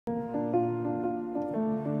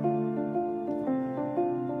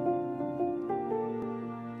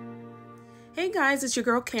Hey guys, it's your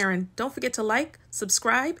girl Karen. Don't forget to like,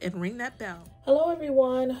 subscribe, and ring that bell. Hello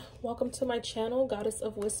everyone. Welcome to my channel, Goddess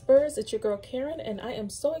of Whispers. It's your girl Karen, and I am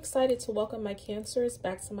so excited to welcome my Cancers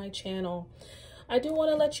back to my channel. I do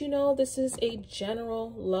want to let you know this is a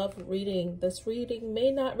general love reading. This reading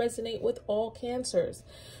may not resonate with all Cancers,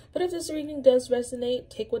 but if this reading does resonate,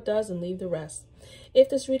 take what does and leave the rest. If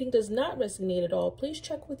this reading does not resonate at all, please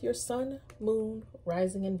check with your sun, moon,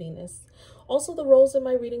 rising, and Venus. Also, the roles in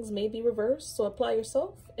my readings may be reversed, so apply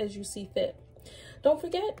yourself as you see fit. Don't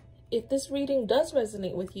forget, if this reading does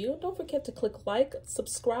resonate with you, don't forget to click like,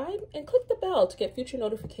 subscribe, and click the bell to get future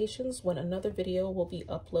notifications when another video will be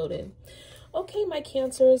uploaded. Okay, my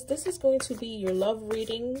Cancers, this is going to be your love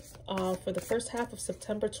reading for the first half of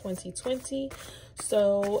September 2020.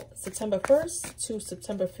 So September 1st to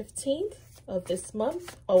September 15th of this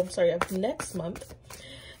month. Oh, I'm sorry, of next month.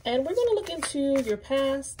 And we're going to look into your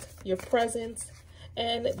past, your present,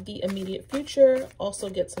 and the immediate future. Also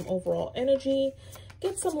get some overall energy,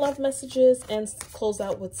 get some love messages, and close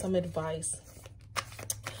out with some advice.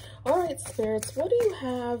 All right, spirits, what do you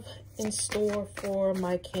have in store for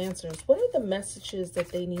my Cancers? What are the messages that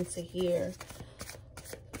they need to hear?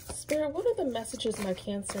 Spirit, what are the messages my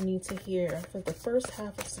Cancer need to hear for the first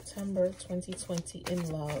half of September 2020 in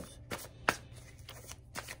love?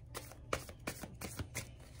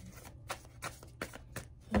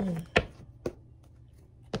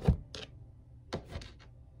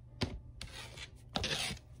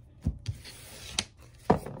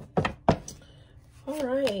 All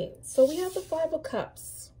right, so we have the Five of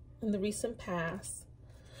Cups in the recent past.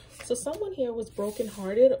 So someone here was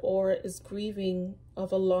brokenhearted or is grieving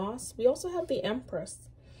of a loss. We also have the Empress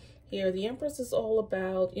here. The Empress is all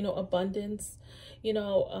about, abundance,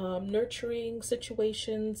 nurturing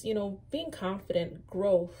situations, being confident,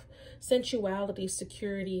 growth, sensuality,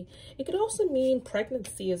 security. It could also mean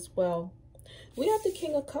pregnancy as well. We have the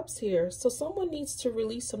King of Cups here. So someone needs to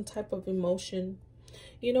release some type of emotion.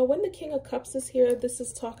 When the King of Cups is here, this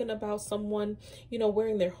is talking about someone,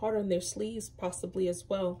 wearing their heart on their sleeves possibly as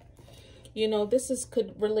well. This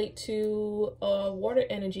could relate to water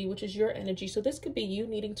energy, which is your energy. So this could be you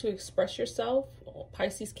needing to express yourself,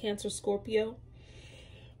 Pisces, Cancer, Scorpio.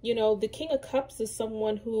 The King of Cups is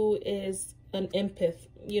someone who is an empath,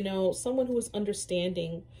 someone who is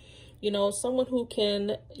understanding, someone who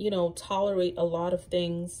can, tolerate a lot of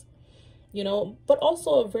things, but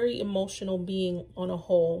also a very emotional being on a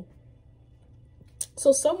whole.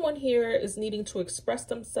 So someone here is needing to express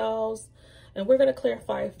themselves, and we're going to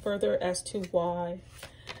clarify further as to why.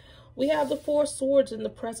 We have the Four Swords in the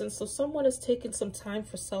present, so someone is taking some time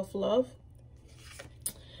for self-love.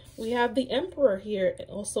 We have the Emperor here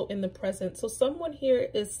also in the present, so someone here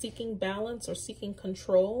is seeking balance or seeking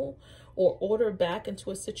control or order back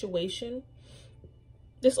into a situation.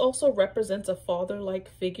 This also represents a father-like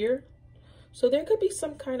figure. So there could be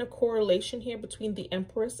some kind of correlation here between the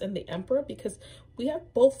Empress and the Emperor, because we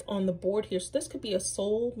have both on the board here. So this could be a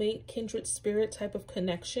soulmate, kindred spirit type of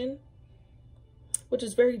connection, which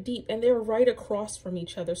is very deep, and they're right across from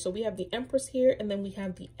each other. So we have the Empress here, and then we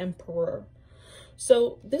have the Emperor.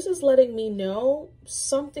 So this is letting me know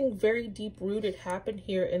something very deep rooted happened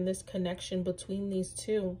here in this connection between these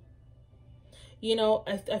two.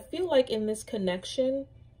 I feel like in this connection,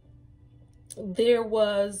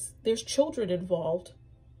 there's children involved.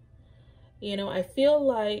 I feel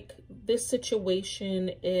like this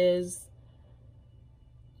situation is,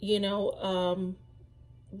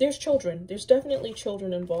 there's children. There's definitely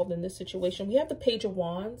children involved in this situation. We have the Page of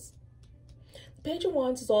Wands. The Page of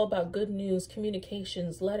Wands is all about good news,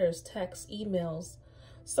 communications, letters, texts, emails.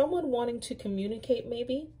 Someone wanting to communicate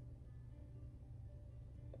maybe,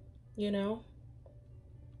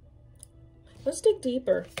 Let's dig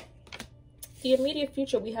deeper. The immediate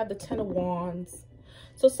future, we have the Ten of Wands.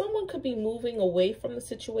 So someone could be moving away from the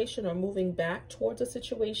situation or moving back towards a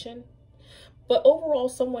situation. But overall,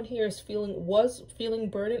 someone here was feeling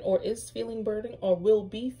burden or is feeling burden or will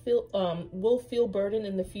feel burden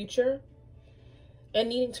in the future, and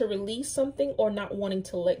needing to release something or not wanting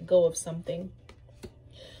to let go of something.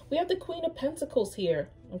 We have the Queen of Pentacles here,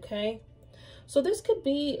 okay? So this could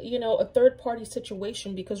be, a third-party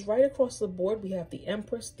situation, because right across the board, we have the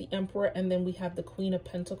Empress, the Emperor, and then we have the Queen of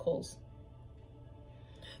Pentacles.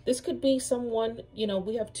 This could be someone,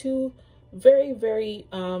 we have two very, very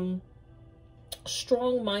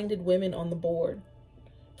strong-minded women on the board.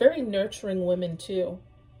 Very nurturing women, too.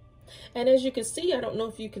 And as you can see, I don't know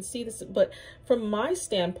if you can see this, but from my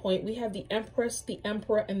standpoint, we have the Empress, the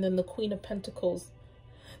Emperor, and then the Queen of Pentacles.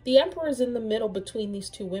 The Emperor is in the middle between these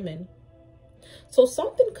two women. So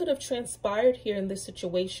something could have transpired here in this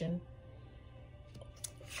situation.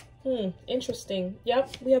 Interesting.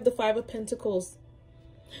 Yep, we have the Five of Pentacles.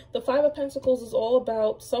 The Five of Pentacles is all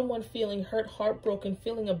about someone feeling hurt, heartbroken,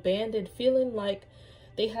 feeling abandoned, feeling like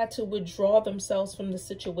they had to withdraw themselves from the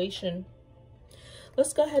situation.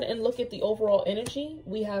 Let's go ahead and look at the overall energy.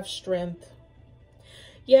 We have strength.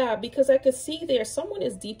 Yeah, because I could see there someone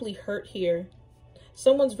is deeply hurt here.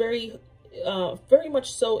 Someone's very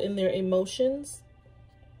much so in their emotions.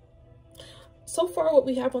 So far, what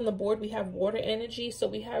we have on the board, we have water energy. So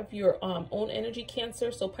we have your own energy,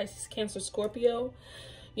 Cancer. So Pisces, Cancer, Scorpio.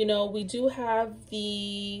 You know, we do have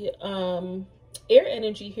the air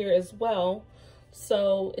energy here as well.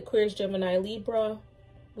 So Aquarius, Gemini, Libra.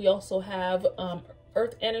 We also have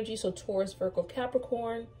earth energy. So Taurus, Virgo,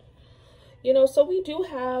 Capricorn. You know, so we do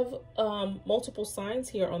have multiple signs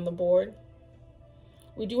here on the board.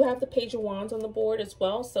 We do have the Page of Wands on the board as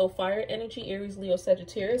well. So fire energy, Aries, Leo,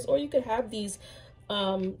 Sagittarius, or you could have these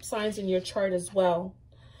signs in your chart as well.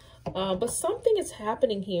 But something is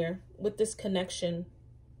happening here with this connection.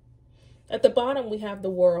 At the bottom, we have the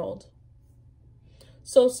World.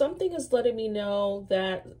 So something is letting me know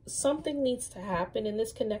that something needs to happen in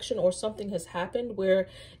this connection, or something has happened where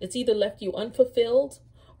it's either left you unfulfilled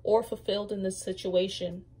or fulfilled in this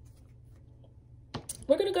situation.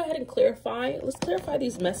 We're going to go ahead and clarify. Let's clarify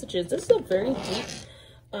these messages. This is a very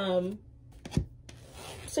deep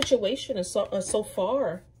situation so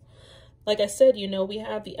far. Like I said, you know, we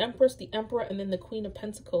have the Empress, the Emperor, and then the Queen of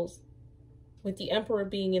Pentacles, with the Emperor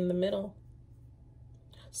being in the middle.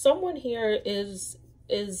 Someone here is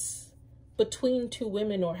between two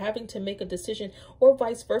women, or having to make a decision, or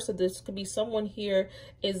vice versa. This could be someone here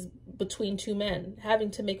is between two men, having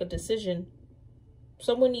to make a decision.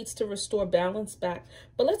 Someone needs to restore balance back.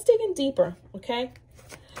 But let's dig in deeper, okay?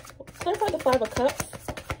 Clarify the Five of Cups.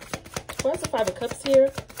 Why is the Five of Cups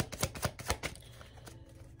here?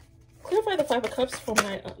 Clarify the Five of Cups for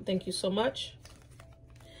my... thank you so much.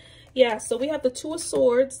 Yeah, so we have the Two of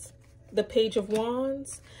Swords, the Page of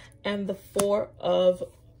Wands, and the Four of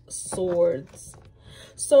Swords.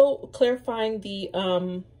 So clarifying the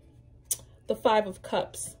Five of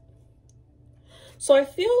Cups. So I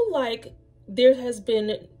feel like there has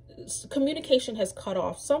been communication has cut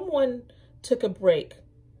off. Someone took a break.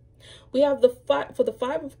 We have for the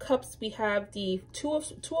Five of Cups, we have the two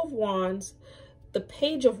of Wands, the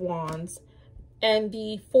Page of Wands, and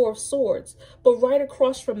the Four of Swords. But right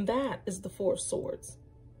across from that is the Four of Swords.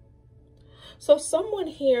 So someone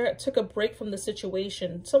here took a break from the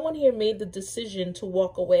situation. Someone here made the decision to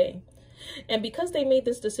walk away. And because they made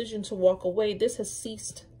this decision to walk away, this has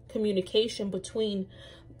ceased communication between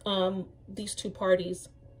these two parties.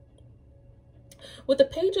 With the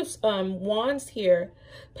Page of Wands here,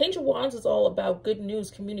 Page of Wands is all about good news,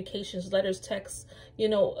 communications, letters, texts, you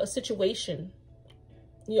know, a situation,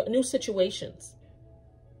 new situations.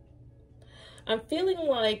 I'm feeling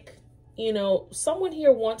like, you know, someone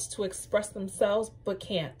here wants to express themselves but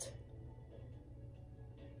can't.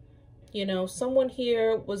 You know, someone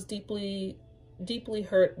here was deeply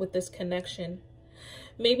hurt with this connection.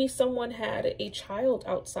 Maybe someone had a child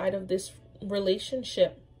outside of this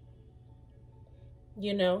relationship.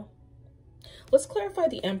 You know, let's clarify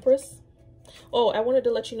the Empress. Oh, I wanted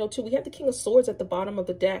to let you know too, we have the King of Swords at the bottom of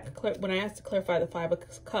the deck when I asked to clarify the Five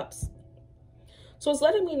of Cups. So it's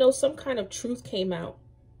letting me know some kind of truth came out.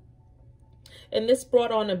 And this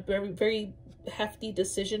brought on a very, very hefty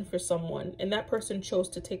decision for someone. And that person chose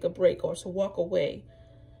to take a break or to walk away.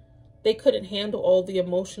 They couldn't handle all the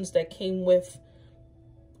emotions that came with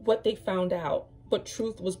what they found out. But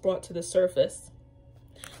truth was brought to the surface.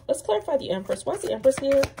 Let's clarify the Empress. Why is the Empress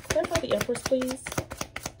here? Clarify the Empress, please.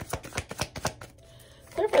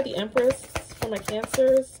 Clarify the Empress for my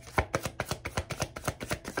Cancers.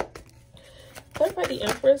 Clarify the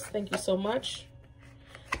Empress. Thank you so much.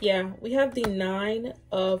 Yeah, we have the Nine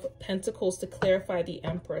of Pentacles to clarify the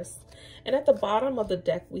Empress. And at the bottom of the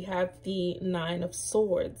deck, we have the Nine of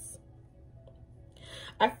Swords.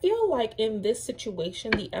 I feel like in this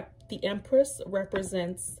situation, the Empress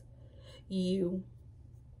represents you.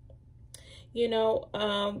 You know,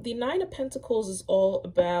 the Nine of Pentacles is all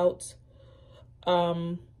about,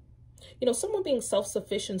 you know, someone being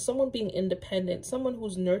self-sufficient, someone being independent, someone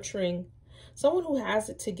who's nurturing, someone who has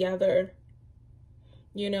it together,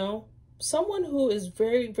 you know, someone who is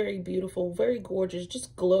very, very beautiful, very gorgeous,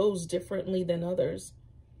 just glows differently than others.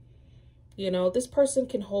 You know, this person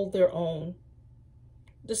can hold their own.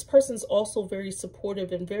 This person's also very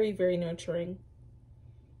supportive and very, very nurturing.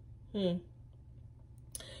 You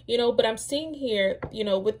know, but I'm seeing here, you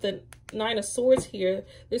know, with the Nine of Swords here,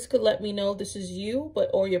 this could let me know this is you,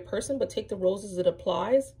 or your person, but take the rose as it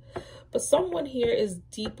applies. But someone here is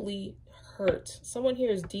deeply hurt. Someone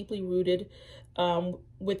here is deeply rooted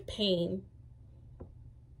with pain.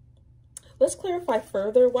 Let's clarify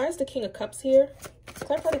further. Why is the King of Cups here?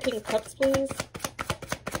 Clarify the King of Cups, please.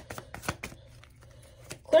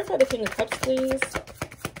 Clarify the King of Cups, please.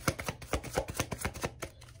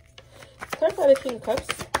 Clarify the King of Cups.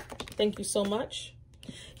 Thank you so much.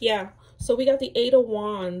 Yeah, so we got the Eight of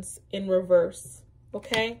Wands in reverse,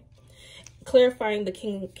 okay? Clarifying the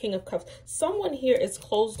King of Cups. Someone here is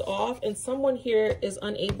closed off and someone here is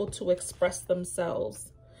unable to express themselves.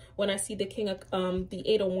 When I see the the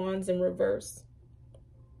Eight of Wands in reverse,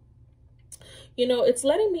 you know, it's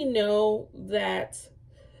letting me know that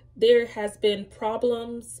there has been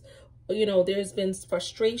problems. You know, there's been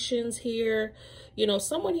frustrations here. You know,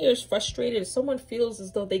 someone here is frustrated. Someone feels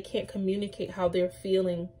as though they can't communicate how they're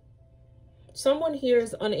feeling. Someone here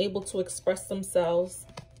is unable to express themselves,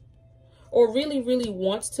 or really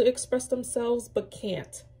wants to express themselves but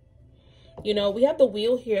can't. You know, we have the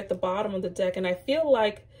Wheel here at the bottom of the deck, and I feel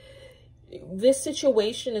like this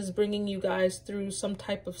situation is bringing you guys through some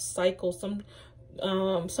type of cycle.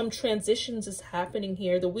 Some transitions is happening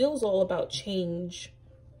here. The Wheel is all about change.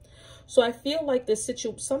 So I feel like this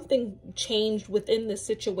something changed within this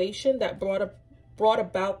situation that brought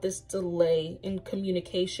about this delay in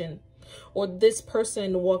communication, or this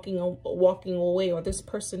person walking away, or this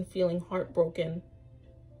person feeling heartbroken.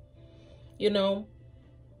 You know,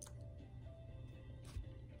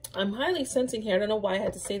 I'm highly sensing here, I don't know why I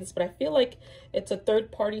had to say this, but I feel like it's a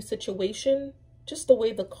third-party situation. Just the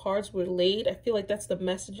way the cards were laid, I feel like that's the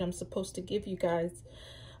message I'm supposed to give you guys.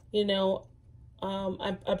 You know,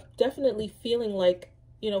 I'm definitely feeling like,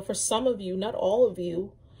 you know, for some of you, not all of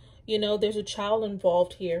you, you know, there's a child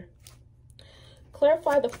involved here.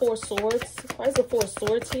 Clarify the Four of Swords. Why is the Four of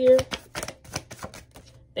Swords here?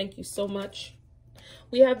 Thank you so much.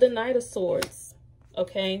 We have the Knight of Swords,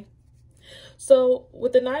 okay? So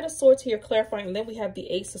with the Knight of Swords here clarifying, and then we have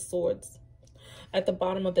the Ace of Swords at the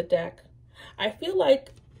bottom of the deck. I feel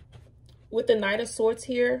like with the Knight of Swords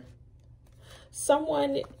here,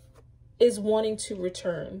 someone is wanting to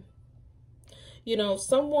return. You know,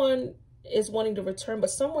 someone is wanting to return,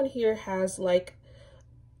 but someone here has like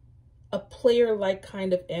a player-like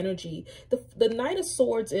kind of energy. The Knight of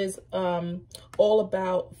Swords is all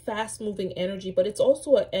about fast-moving energy, but it's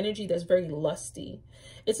also an energy that's very lusty.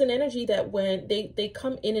 It's an energy that when they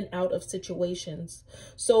come in and out of situations.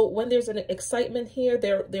 So when there's an excitement here,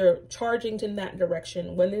 they're charging in that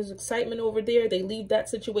direction. When there's excitement over there, they leave that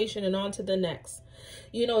situation and on to the next.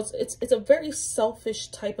 You know, it's a very selfish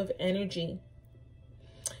type of energy.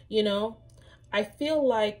 You know, I feel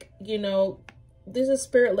like, you know, this is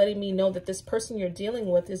spirit letting me know that this person you're dealing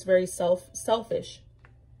with is very selfish.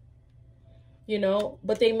 You know,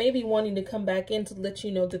 but they may be wanting to come back in to let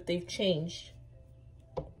you know that they've changed.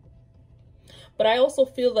 But I also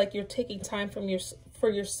feel like you're taking time for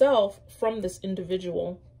yourself from this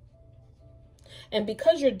individual. And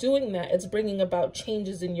because you're doing that, it's bringing about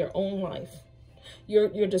changes in your own life.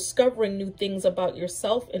 You're discovering new things about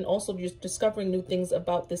yourself, and also you're discovering new things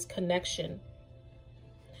about this connection.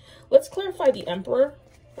 Let's clarify the Emperor.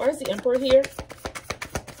 Why is the Emperor here?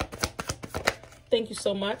 Thank you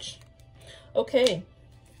so much. Okay.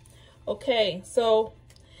 Okay, so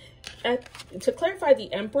to clarify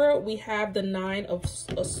the Emperor, we have the Nine of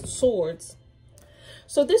Swords.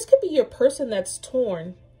 So this could be your person that's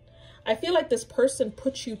torn. I feel like this person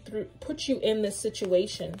put you in this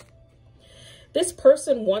situation. This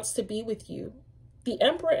person wants to be with you. The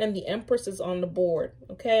Emperor and the Empress is on the board,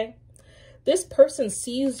 okay? This person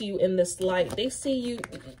sees you in this light. They see you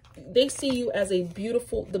as the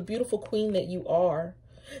beautiful queen that you are.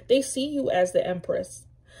 They see you as the Empress.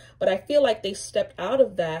 But I feel like they stepped out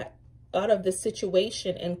of this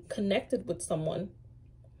situation and connected with someone.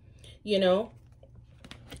 You know,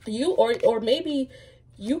 you or maybe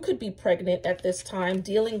you could be pregnant at this time,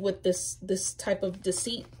 dealing with this type of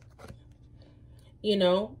deceit. You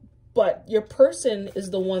know, but your person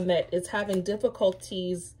is the one that is having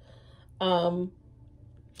difficulties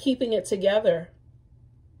keeping it together.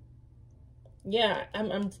 Yeah,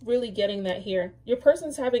 I'm really getting that here. Your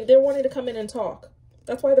person's they're wanting to come in and talk.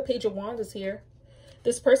 That's why the Page of Wands is here.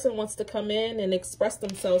 This person wants to come in and express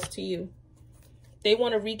themselves to you. They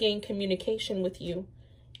want to regain communication with you.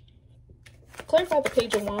 Clarify the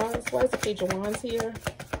Page of Wands. Why is the Page of Wands here?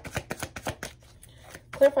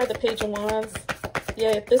 Clarify the Page of Wands.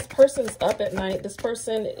 Yeah, if this person's up at night, this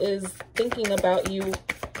person is thinking about you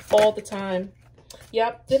all the time.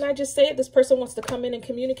 Yep, didn't I just say it? This person wants to come in and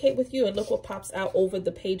communicate with you, and look what pops out over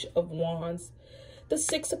the Page of Wands. The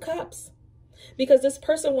Six of Cups. Because this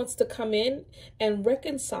person wants to come in and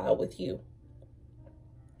reconcile with you.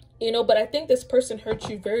 You know, but I think this person hurt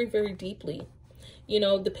you very, very deeply. You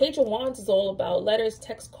know, the Page of Wands is all about letters,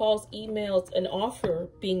 text calls, emails, an offer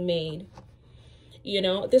being made. You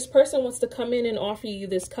know, this person wants to come in and offer you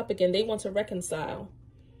this cup again. They want to reconcile.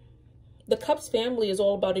 The Cups family is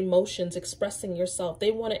all about emotions, expressing yourself.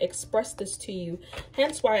 They want to express this to you.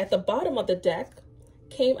 Hence why at the bottom of the deck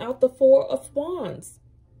came out the Four of Wands.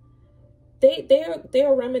 They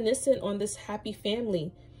are reminiscent on this happy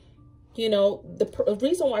family. You know, the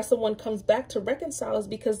reason why someone comes back to reconcile is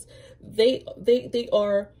because they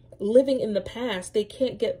are living in the past. They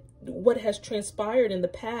can't get what has transpired in the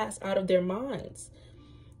past out of their minds.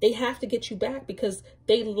 They have to get you back because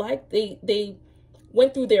they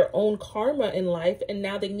went through their own karma in life, and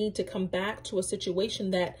now they need to come back to a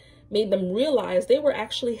situation that made them realize they were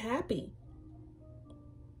actually happy.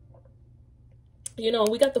 You know,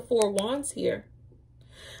 we got the Four of Wands here.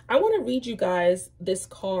 I want to read you guys this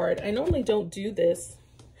card. I normally don't do this,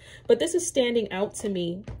 but this is standing out to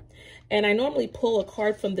me. And I normally pull a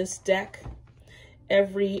card from this deck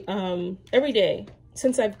every day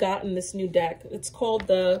since I've gotten this new deck. It's called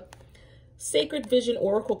the Sacred Vision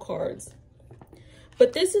Oracle cards.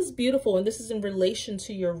 But this is beautiful, and this is in relation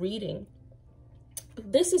to your reading.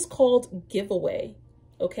 This is called Giveaway,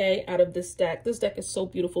 okay, out of this deck. This deck is so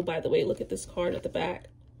beautiful, by the way. Look at this card at the back.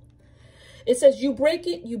 It says, you break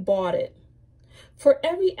it, you bought it. For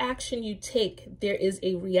every action you take, there is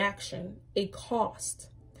a reaction, a cost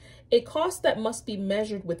that must be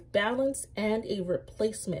measured with balance and a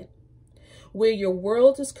replacement. Where your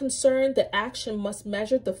world is concerned, the action must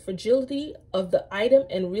measure the fragility of the item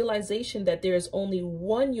and realization that there is only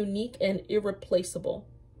one unique and irreplaceable.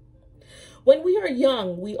 When we are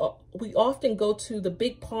young, we often go to the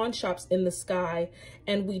big pawn shops in the sky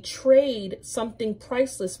and we trade something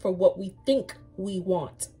priceless for what we think we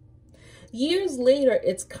want. Years later,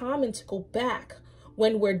 it's common to go back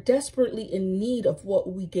when we're desperately in need of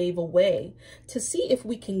what we gave away to see if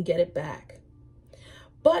we can get it back.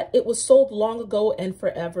 But it was sold long ago and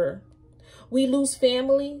forever. We lose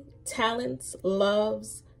family, talents,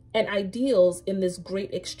 loves, and ideals in this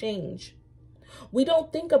great exchange. We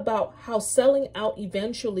don't think about how selling out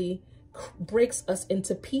eventually breaks us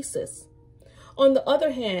into pieces. On the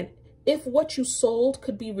other hand, if what you sold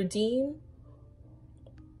could be redeemed,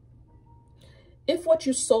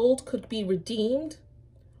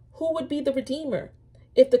 who would be the redeemer?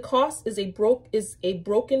 If the cost is a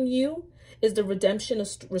broken you, is the redemption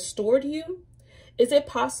restored you? Is it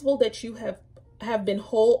possible that you have been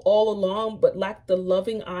whole all along but lack the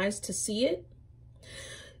loving eyes to see it?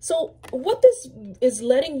 So what this is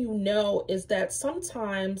letting you know is that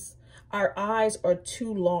sometimes our eyes are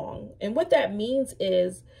too long. And what that means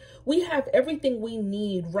is we have everything we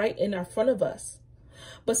need right in our front of us.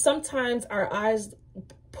 But sometimes our eyes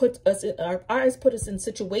put us in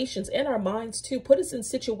situations, and our minds too, put us in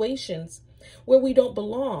situations where we don't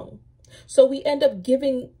belong. So we end up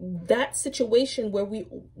giving that situation where we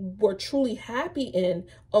were truly happy in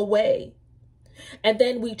away. And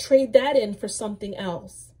then we trade that in for something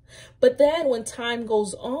else. But then when time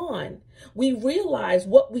goes on, we realize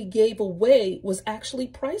what we gave away was actually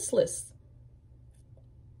priceless.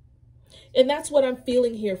 And that's what I'm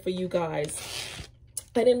feeling here for you guys.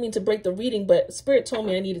 I didn't mean to break the reading, but Spirit told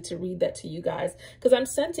me I needed to read that to you guys because I'm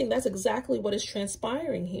sensing that's exactly what is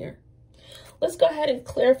transpiring here. Let's go ahead and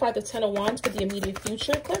clarify the Ten of Wands for the immediate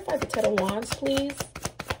future. Clarify the Ten of Wands, please.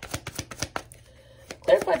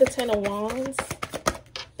 Clarify the Ten of Wands.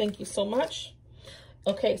 Thank you so much.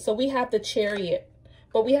 Okay, so we have the Chariot,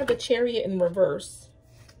 but we have the Chariot in reverse.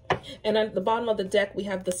 And at the bottom of the deck, we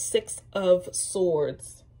have the Six of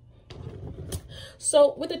Swords.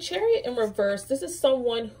 So with the Chariot in reverse, this is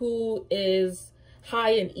someone who is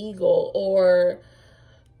high in ego, or,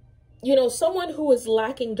 you know, someone who is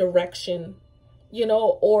lacking direction, you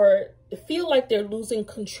know, or feel like they're losing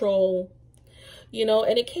control, you know,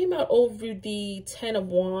 and it came out over the Ten of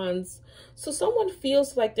Wands. So someone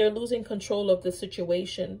feels like they're losing control of the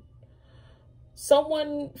situation.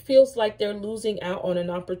 Someone feels like they're losing out on an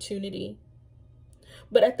opportunity.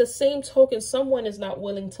 But at the same token, someone is not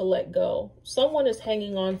willing to let go. Someone is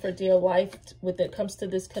hanging on for dear life when it comes to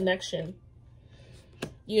this connection.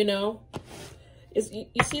 You know,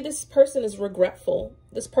 you see, this person is regretful.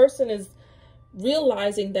 This person is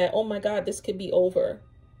realizing that, oh my God, this could be over.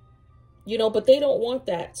 You know, but they don't want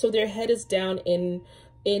that. So their head is down in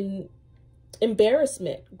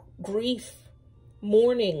embarrassment, grief,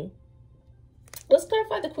 mourning. Let's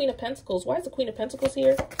clarify the Queen of Pentacles. Why is the Queen of Pentacles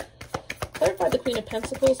here? Clarify the Queen of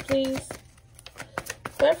Pentacles, please.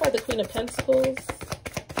 Clarify the Queen of Pentacles.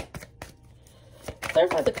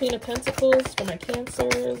 Clarify the Queen of Pentacles for my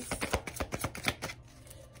Cancers.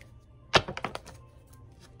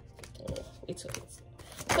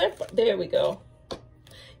 There we go.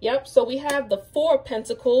 Yep, so we have the 4 of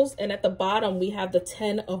Pentacles, and at the bottom we have the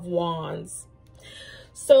 10 of Wands.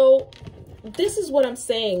 So this is what I'm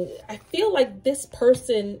saying. I feel like this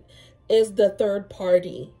person is the third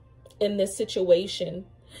party in this situation.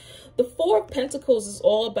 The 4 of Pentacles is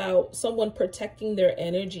all about someone protecting their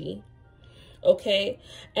energy, okay?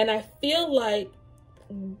 And I feel like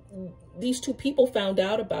these two people found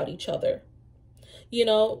out about each other. You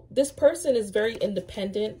know, this person is very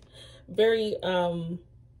independent, very,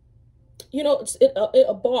 you know,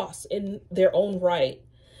 a boss in their own right.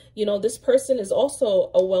 You know, this person is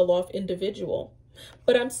also a well-off individual.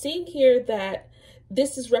 But I'm seeing here that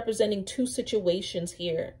this is representing 2 situations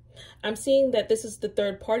here. I'm seeing that this is the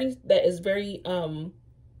third party that is very, how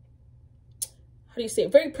do you say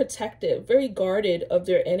it? Very protective, very guarded of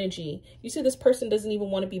their energy. You see, this person doesn't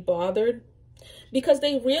even want to be bothered because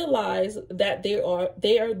they realize that they are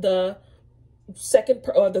the second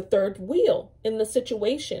or the third wheel in the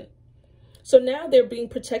situation. So now they're being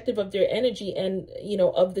protective of their energy and, you know,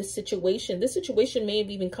 of this situation. This situation may have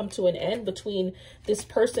even come to an end between this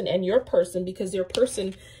person and your person because your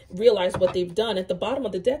person realized what they've done. At the bottom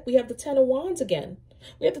of the deck, we have the 10 of Wands again.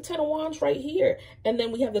 We have the 10 of Wands right here. And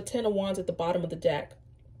then we have the 10 of Wands at the bottom of the deck.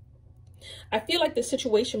 I feel like this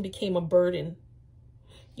situation became a burden.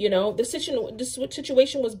 You know, this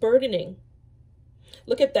situation was burdening.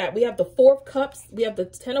 Look at that. We have the 4 of Cups. We have the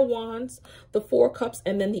 10 of Wands, the 4 of Cups,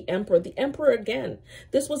 and then the Emperor. The Emperor again.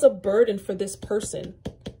 This was a burden for this person.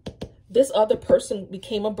 This other person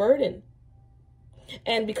became a burden.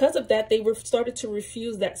 And because of that, they started to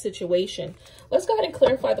refuse that situation. Let's go ahead and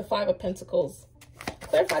clarify the 5 of Pentacles.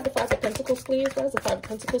 Clarify the 5 of Pentacles, please. Why is the 5 of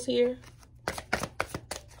Pentacles here?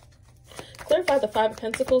 Clarify the 5 of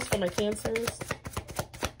Pentacles for my Cancers.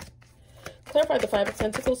 Clarify the 5 of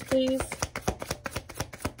Pentacles, please.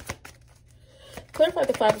 Clarify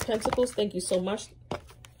the 5 of Pentacles. Thank you so much.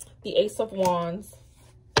 The Ace of Wands.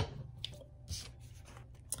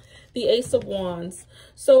 The Ace of Wands.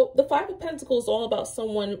 So the 5 of Pentacles is all about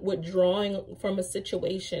someone withdrawing from a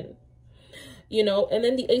situation. You know, and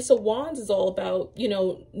then the Ace of Wands is all about, you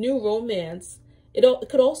know, new romance. It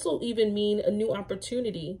could also even mean a new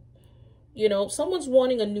opportunity. You know, someone's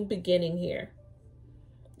wanting a new beginning here.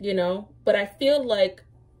 You know, but I feel like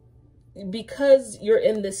because you're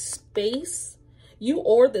in this space, you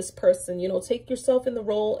or this person, you know, take yourself in the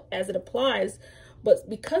role as it applies. But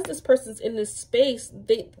because this person's in this space,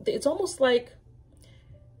 it's almost like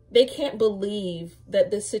they can't believe that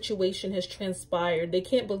this situation has transpired. They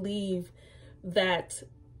can't believe that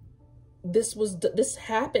this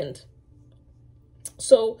happened.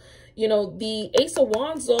 So, you know, the Ace of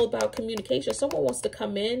Wands is all about communication. Someone wants to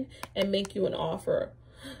come in and make you an offer.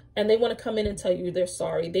 And they want to come in and tell you they're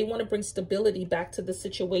sorry. They want to bring stability back to the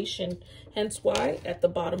situation. Hence why at the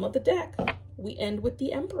bottom of the deck, we end with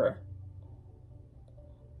the Emperor.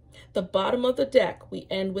 The bottom of the deck, we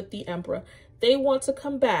end with the Emperor. They want to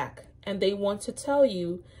come back and they want to tell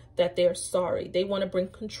you that they're sorry. They want to bring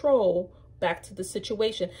control back to the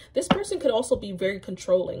situation. This person could also be very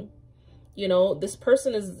controlling. You know, this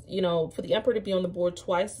person is, you know, for the Emperor to be on the board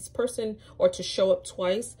twice, this person, or to show up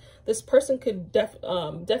twice, this person could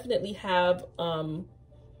definitely have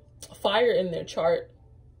fire in their chart,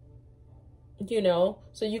 you know,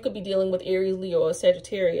 so you could be dealing with Aries, Leo, or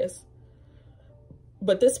Sagittarius.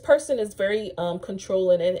 But this person is very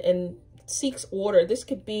controlling and seeks order. This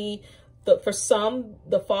could be, for some,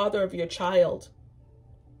 the father of your child.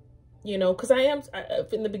 You know, because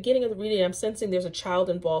in the beginning of the reading, I'm sensing there's a child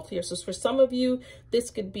involved here. So for some of you, this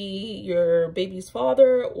could be your baby's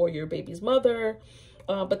father or your baby's mother.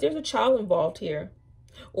 But there's a child involved here.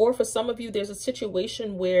 Or for some of you, there's a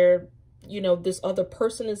situation where, you know, this other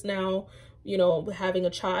person is now, you know, having a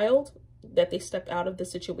child that they stepped out of the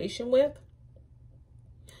situation with.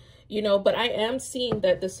 You know, but I am seeing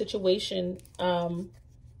that the situation,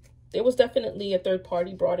 there was definitely a third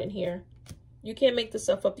party brought in here. You can't make this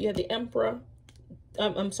stuff up. You have the Emperor,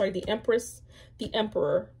 the Empress, the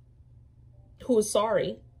Emperor, who is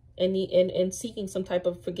sorry and seeking some type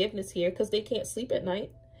of forgiveness here because they can't sleep at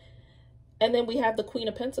night. And then we have the Queen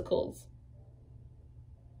of Pentacles.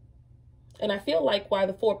 And I feel like why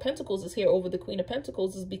the 4 of Pentacles is here over the Queen of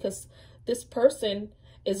Pentacles is because this person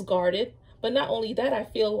is guarded. But not only that, I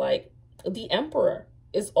feel like the Emperor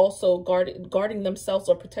is also guarding themselves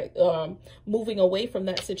or moving away from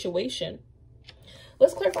that situation.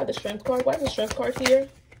 Let's clarify the Strength card. Why is the Strength card here?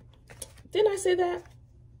 Didn't I say that?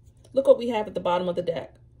 Look what we have at the bottom of the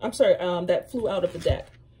deck. I'm sorry, that flew out of the deck.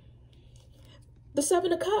 The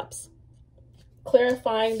 7 of Cups.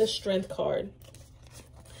 Clarifying the Strength card.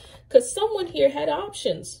 Because someone here had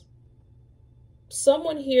options.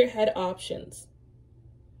 Someone here had options.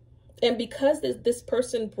 And because this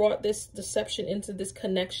person brought this deception into this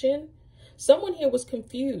connection, someone here was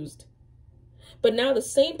confused. But now the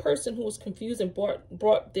same person who was confused and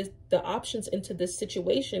brought the options into this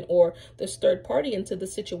situation, or this third party into the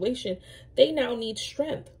situation, they now need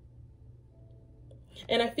strength.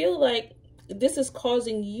 And I feel like this is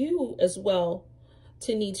causing you as well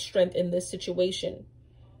to need strength in this situation,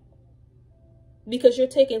 because you're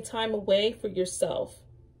taking time away for yourself.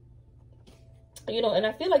 You know, and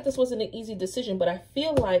I feel like this wasn't an easy decision, but I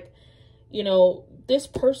feel like, you know, this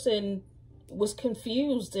person was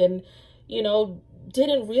confused and, you know,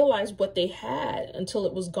 didn't realize what they had until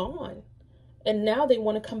it was gone. And now they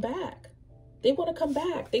want to come back. They want to come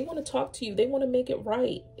back. They want to talk to you. They want to make it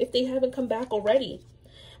right if they haven't come back already.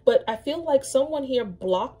 But I feel like someone here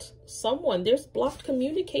blocked someone. There's blocked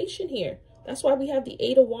communication here. That's why we have the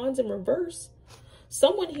 8 of Wands in reverse.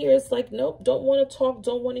 Someone here is like, nope, don't want to talk,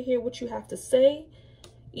 don't want to hear what you have to say.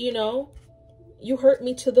 You know, you hurt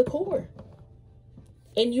me to the core.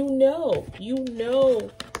 And you know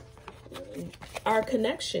our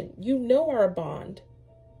connection. You know our bond.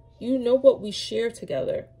 You know what we share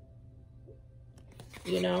together.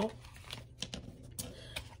 You know,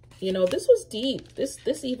 this was deep.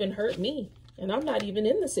 This even hurt me. And I'm not even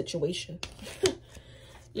in the situation.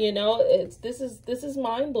 You know, this is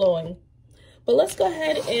mind-blowing. But let's go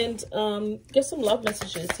ahead and get some love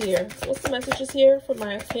messages here. What's the messages here for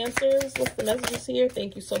my Cancers? What's the messages here?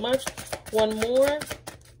 Thank you so much. One more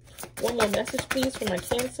message, please, for my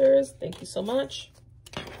Cancers. Thank you so much.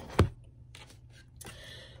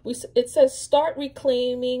 It says, start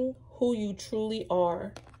reclaiming who you truly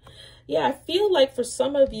are. Yeah, I feel like for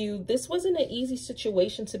some of you, this wasn't an easy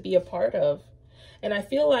situation to be a part of. And I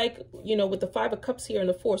feel like, you know, with the 5 of Cups here and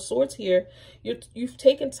the 4 of Swords here, you've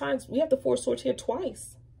taken time. We have the 4 of Swords here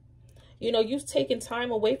twice. You know, you've taken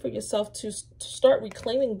time away for yourself to start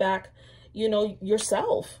reclaiming back, you know,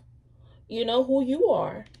 yourself, you know, who you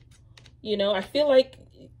are. You know, I feel like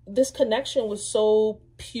this connection was so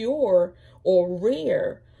pure or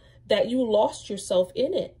rare that you lost yourself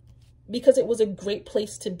in it because it was a great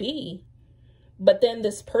place to be. But then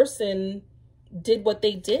this person did what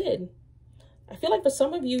they did. I feel like for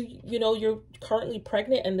some of you, you know, you're currently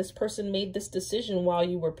pregnant and this person made this decision while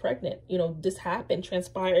you were pregnant. You know, this happened,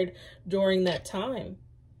 transpired during that time.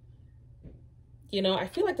 You know, I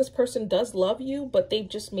feel like this person does love you, but they've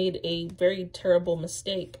just made a very terrible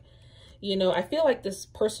mistake. You know, I feel like this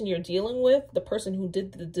person you're dealing with, the person who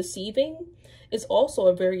did the deceiving, is also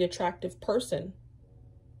a very attractive person.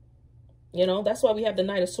 You know, that's why we have the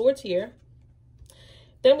Knight of Swords here.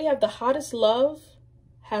 Then we have the hottest love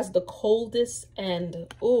has the coldest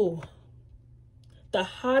end. Ooh, the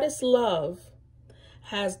hottest love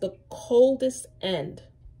has the coldest end.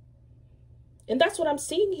 And that's what I'm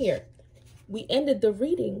seeing here. We ended the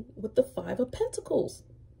reading with the 5 of Pentacles.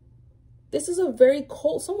 This is a very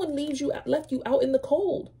cold, someone left you out in the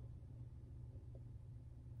cold.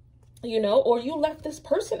 You know, or you left this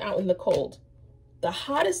person out in the cold. The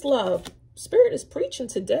hottest love. Spirit is preaching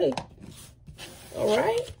today. All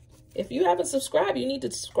right. If you haven't subscribed, you need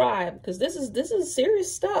to subscribe because this is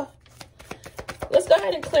serious stuff. Let's go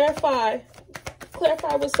ahead and clarify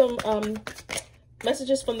with some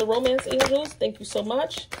messages from the romance angels. Thank you so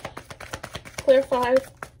much. Clarify.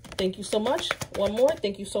 Thank you so much. One more.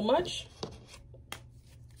 Thank you so much.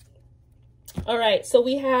 All right. So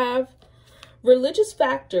we have religious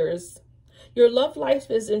factors. Your love life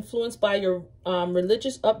is influenced by your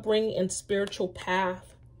religious upbringing and spiritual path.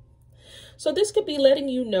 So this could be letting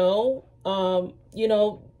you know, you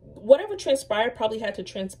know, whatever transpired probably had to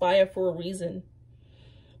transpire for a reason.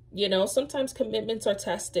 You know, sometimes commitments are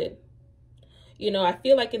tested. You know, I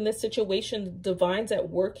feel like in this situation, the divine's at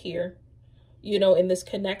work here, you know, in this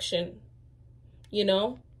connection, you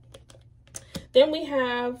know. Then we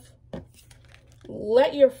have,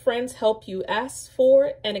 let your friends help you. Ask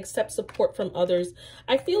for and accept support from others.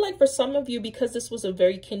 I feel like for some of you, because this was a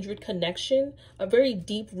very kindred connection, a very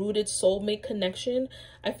deep-rooted soulmate connection,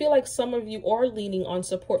 I feel like some of you are leaning on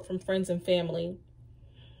support from friends and family.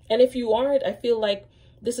 And if you aren't, I feel like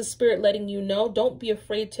this is Spirit letting you know, don't be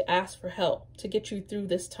afraid to ask for help to get you through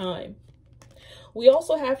this time. We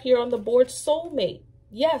also have here on the board soulmate.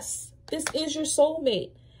 Yes, this is your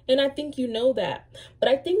soulmate. And I think you know that. But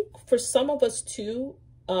I think for some of us too,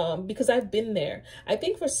 because I've been there, I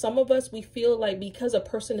think for some of us, we feel like because a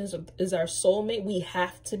person is our soulmate, we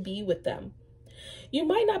have to be with them. You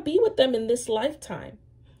might not be with them in this lifetime,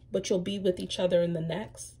 but you'll be with each other in the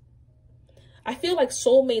next. I feel like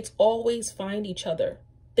soulmates always find each other.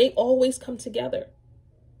 They always come together.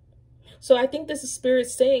 So I think this is Spirit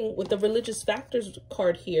saying with the religious factors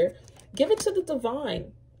card here, give it to the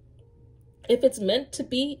divine. If it's meant to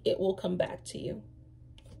be, it will come back to you.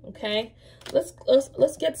 Okay,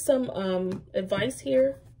 let's get some advice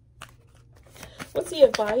here. What's the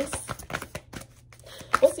advice?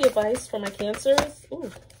 What's the advice for my Cancers?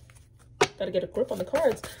 Ooh, gotta get a grip on the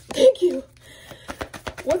cards. Thank you.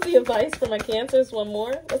 What's the advice for my Cancers? One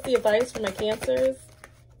more. What's the advice for my Cancers?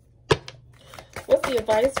 What's the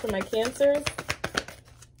advice for my Cancers?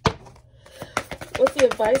 What's the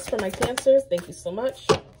advice for my Cancers? Thank you so much.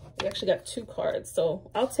 We actually got 2 cards,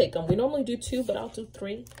 so I'll take them. We normally do 2, but I'll do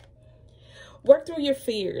 3. Work through your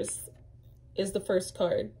fears is the first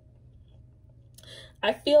card.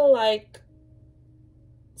 I feel like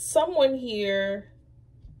someone here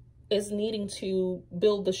is needing to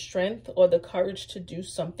build the strength or the courage to do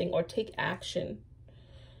something or take action,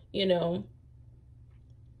 you know.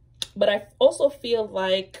 But I also feel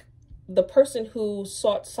like the person who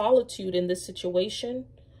sought solitude in this situation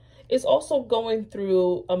is also going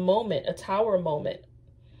through a moment, a tower moment,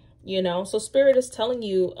 you know. So Spirit is telling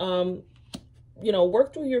you, you know,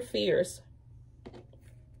 work through your fears.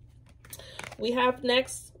 We have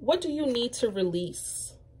next, what do you need to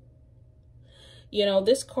release? You know,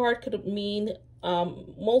 this card could mean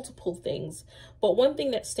multiple things, but one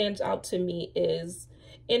thing that stands out to me is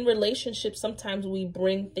in relationships, sometimes we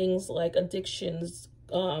bring things like addictions,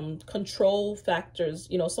 control factors,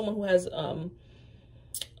 you know, someone who has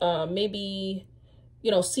maybe,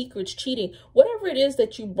 you know, secrets, cheating, whatever it is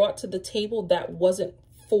that you brought to the table that wasn't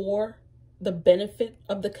for the benefit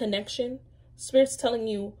of the connection. Spirit's telling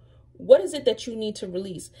you, what is it that you need to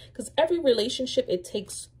release? Because every relationship, it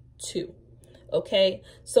takes 2. Okay,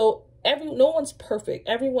 so no one's perfect.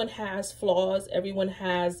 Everyone has flaws. Everyone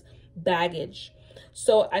has baggage.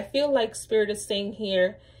 So I feel like Spirit is saying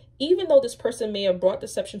here, even though this person may have brought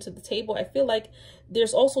deception to the table, I feel like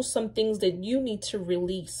there's also some things that you need to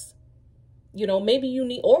release. You know, maybe you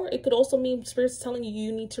need, or it could also mean Spirit's telling you,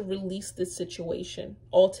 you need to release this situation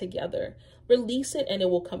altogether. Release it and it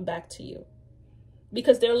will come back to you.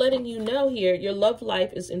 Because they're letting you know here, your love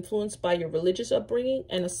life is influenced by your religious upbringing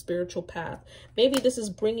and a spiritual path. Maybe this is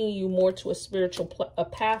bringing you more to a spiritual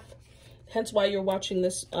path, hence why you're watching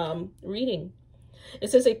this reading. It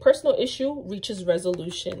says a personal issue reaches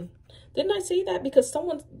resolution. Didn't I say that? Because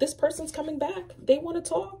this person's coming back. They want to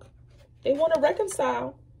talk. They want to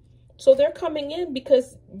reconcile. So they're coming in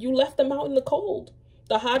because you left them out in the cold.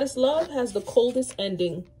 The hottest love has the coldest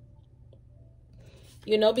ending.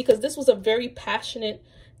 You know, because this was a very passionate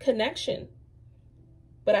connection.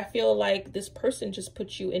 But I feel like this person just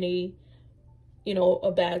put you in a, you know,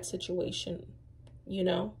 a bad situation, you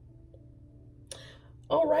know.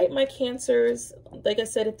 All right, my Cancers. Like I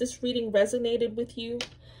said, if this reading resonated with you,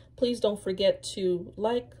 please don't forget to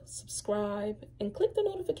like, subscribe, and click the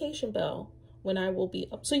notification bell when I will be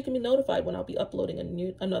up, so you can be notified when I'll be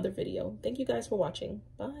uploading another video. Thank you guys for watching.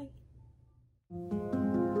 Bye.